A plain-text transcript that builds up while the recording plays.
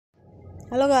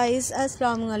Hello guys,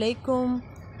 assalamu alaikum.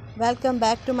 Welcome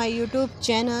back to my YouTube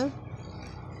channel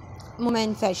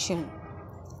Women Fashion.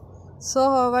 So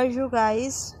how are you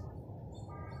guys?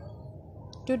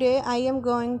 Today I am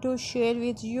going to share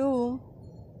with you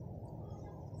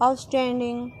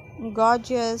outstanding,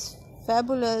 gorgeous,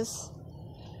 fabulous,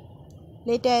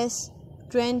 latest,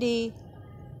 trendy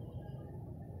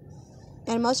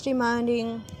and most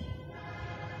demanding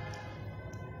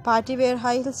party wear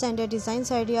high heel standard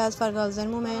designs ideas for girls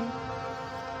and women.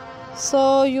 So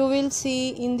you will see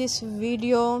in this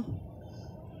video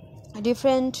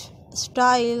different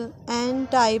style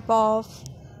and type of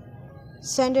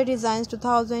standard designs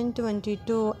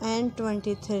 2022 and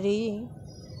 23.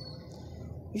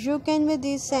 You can wear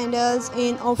these sandals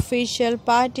in official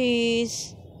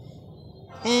parties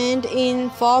and in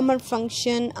formal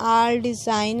function. All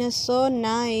design is so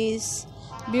nice,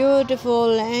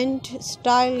 beautiful and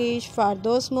stylish for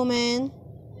those women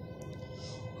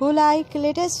who like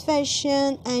latest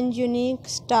fashion and unique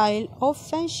style of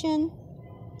fashion.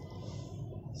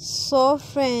 So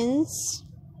friends,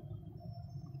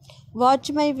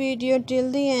 watch my video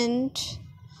till the end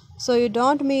so you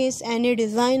don't miss any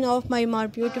design of my more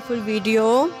beautiful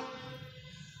video,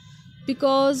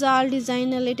 because all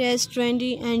design are latest,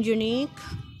 trendy and unique,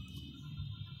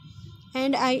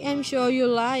 and I am sure you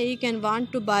like and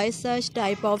want to buy such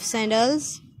type of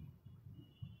sandals.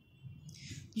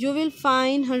 You will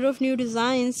find 100 of new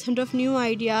designs, 100 of new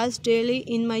ideas daily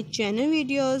in my channel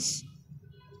videos.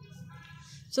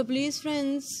 So please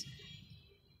friends,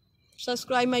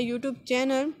 subscribe my YouTube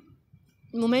channel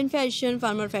Women Fashion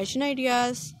for more fashion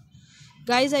ideas.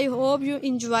 Guys, I hope you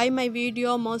enjoy my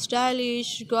video. Most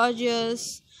stylish,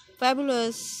 gorgeous,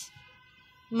 fabulous,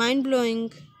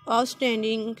 mind-blowing,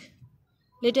 outstanding,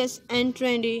 latest and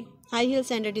trendy high heel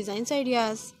sandal designs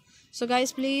ideas. So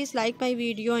guys, please like my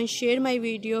video and share my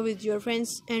video with your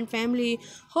friends and family.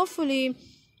 Hopefully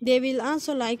they will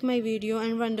also like my video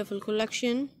and wonderful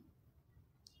collection.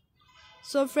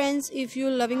 So friends, if you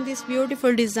loving these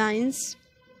beautiful designs,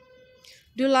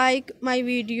 do like my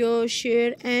video,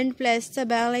 share and press the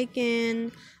bell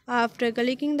icon. After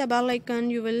clicking the bell icon,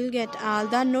 you will get all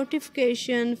the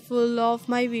notification full of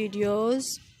my videos,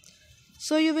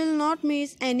 so you will not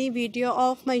miss any video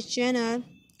of my channel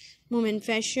Women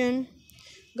Fashion.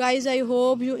 Guys, I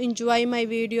hope you enjoy my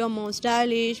video. Most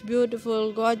stylish,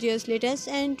 beautiful, gorgeous, latest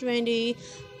and trendy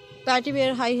party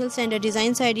wear high heel sandal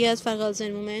designs ideas for girls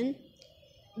and women.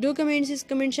 Do comment in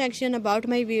comment section about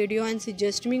my video and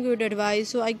suggest me good advice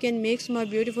so I can make some more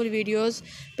beautiful videos.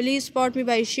 Please support me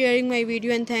by sharing my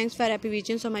video, and thanks for happy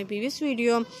visions of my previous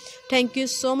video. Thank you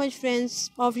so much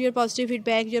friends of your positive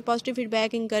feedback. Your positive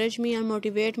feedback encourage me and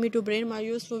motivate me to bring more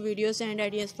useful videos and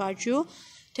ideas for you.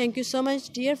 Thank you so much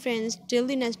dear friends. Till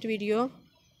the next video.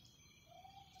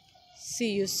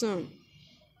 See you soon.